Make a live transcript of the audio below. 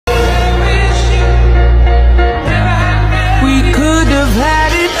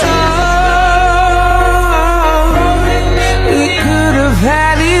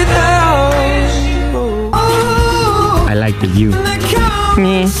after you.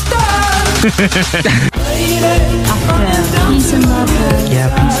 Me. Peace and love. Yeah,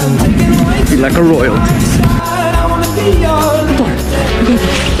 peace and love. You're like a royalty.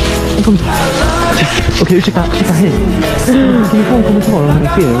 Okej, ursäkta, hej. Kan du få en kommentar om den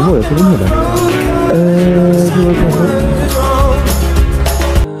här serien Royal på din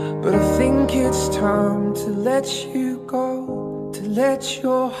But I think it's time to let you go, to let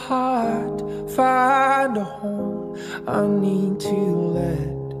your heart find a home. I need to let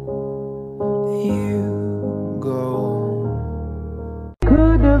you go.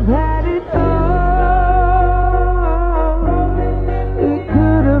 Could have had it all. It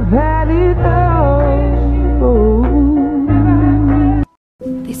could have had it all.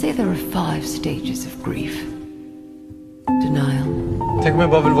 They say there are 5 stages of grief. Denial. Tänk om jag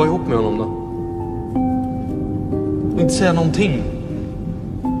bara vill vara ihop med honom då? Inte säga någonting.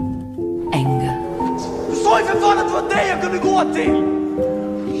 Anger. Du sa ju för fan att det var dig jag kunde gå till!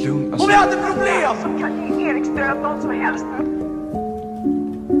 Lugn, Om jag hade problem! Som kan ge Erik stöd någon som helst.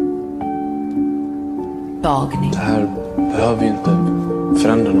 Bargaining. Det här behöver ju inte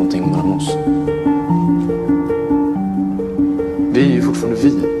förändra någonting mellan oss. Vi är ju fortfarande vi.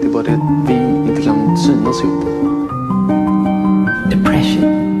 Det är bara det att vi inte kan synas ihop. Depression.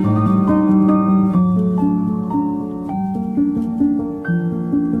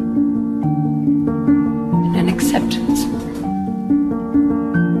 And acceptance.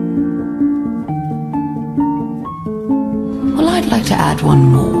 Well, I'd like to add one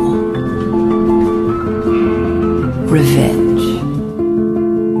more. Revenge.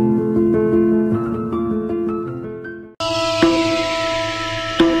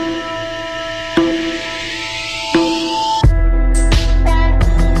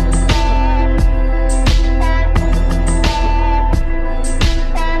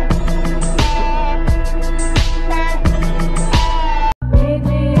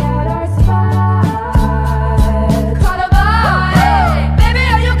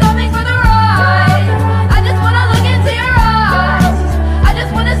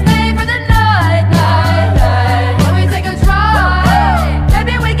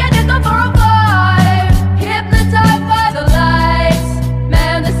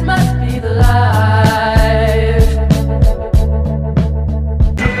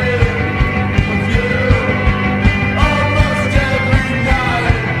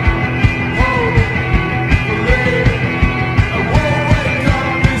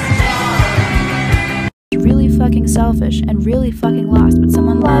 Fucking selfish and really fucking lost, but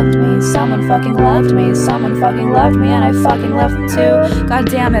someone loved me, someone fucking loved me, someone fucking loved me, and I fucking loved them too. God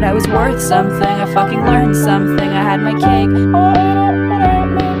damn it, I was worth something, I fucking learned something, I had my cake.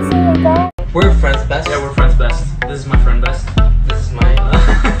 We're friends best. Yeah, we're friends best. This is my friend best. This is my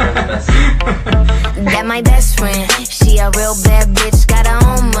friend best. That my best friend, she a real bad bitch, got her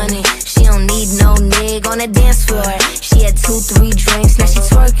own money. She don't need no nigga on the dance floor. She had 2-3 drinks, now she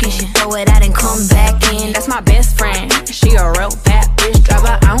twerking. She throw it out and come back in. That's my best friend, she a real bad bitch, drive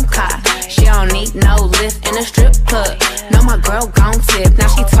her own car. She don't need no lift in a strip club. No, my girl gon' tip, now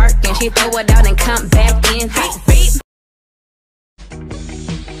she twerking. She throw it out and come back in. Beep, beep.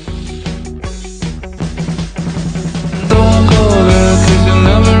 Don't go there, 'cause you'll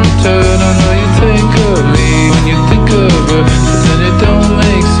never return. I know you think of me when you think of her, but then it don't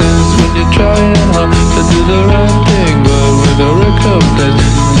make sense when you're trying hard to do the right thing, but with a recompense.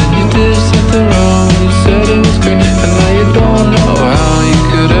 Then you did something wrong, you said it was great, and now you don't know how you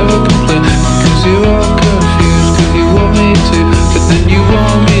could ever complain, because you're all confused, 'cause you want me to, but then you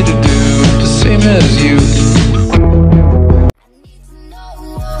want me to do the same as you.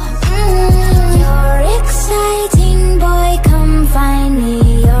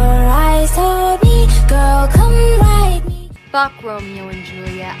 Fuck Romeo and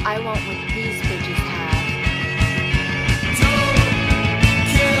Juliet, I want what these bitches have.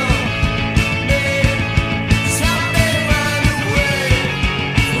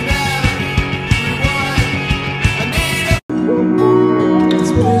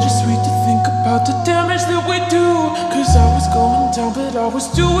 It's bittersweet to think about the damage that we do, 'cause I was going down but I was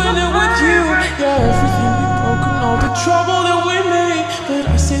doing it with you. Yeah, everything we broke and all the trouble that we made, but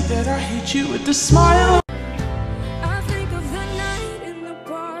I say that I hate you with a smile.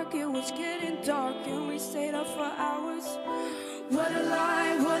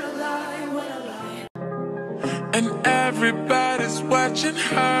 And everybody's watching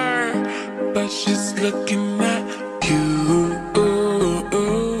her, but she's looking at you.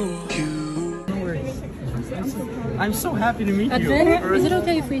 I'm so happy to meet you. Is it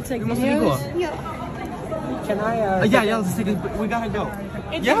okay if we take videos? Yeah. Can I? Yeah, let's take it. We gotta go.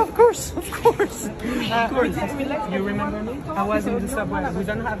 Yeah, of course. You remember me? I was in the subway. We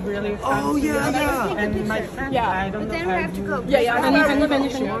don't have really. Oh yeah. And my friend. Yeah. I don't know. Then we have to go. Yeah.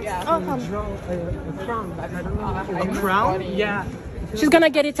 Draw a crown. I don't know. A crown? Yeah. She's gonna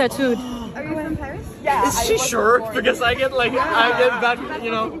get it tattooed. Are you from Paris? Yeah. Is she sure? Because I get like I get back.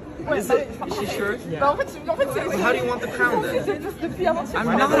 You know. Is she sure? Yeah. How do you want the crown then?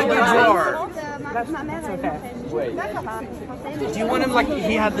 I'm not a good drawer. That's okay. Wait. Do you want him like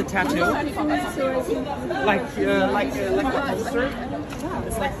he had the tattoo? Like a poster?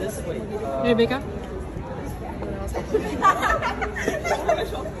 It's like this. Wait. Hey, Becca.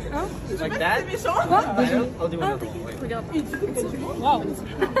 Like that? I'll do another one. Wow.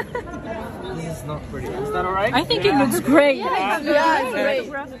 This is not pretty. Is that alright? I think it looks great. Yeah, it's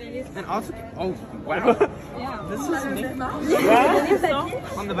great. And also, oh wow. This is me.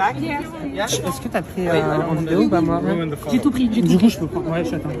 Yeah. On the back? Yeah. Est-ce que t'as pris en vidéo ou pas moi? J'ai tout pris. Du coup, je peux prendre. Ouais,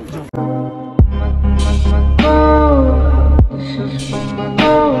 j'attends.